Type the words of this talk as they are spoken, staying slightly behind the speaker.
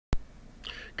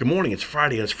Good morning. It's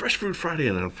Friday, and it's Fresh Fruit Friday.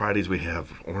 And on Fridays we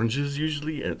have oranges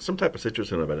usually, and some type of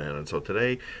citrus and a banana. And so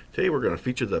today we're going to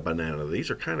feature the banana. These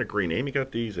are kind of green. Amy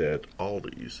got these at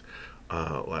Aldi's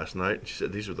last night. She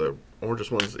said these are the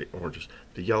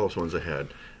the yellowest ones they had.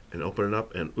 And open it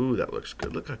up, and ooh, that looks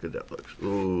good. Look how good that looks.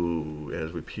 Ooh,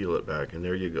 as we peel it back, and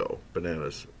there you go,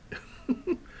 bananas,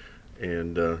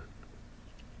 and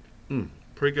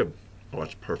pretty good. Oh,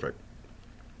 that's perfect.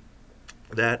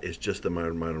 That is just the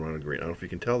minor amount of green. I don't know if you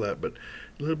can tell that, but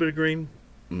a little bit of green.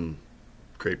 Mmm,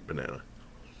 great banana.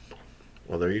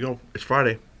 Well, there you go. It's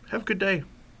Friday. Have a good day.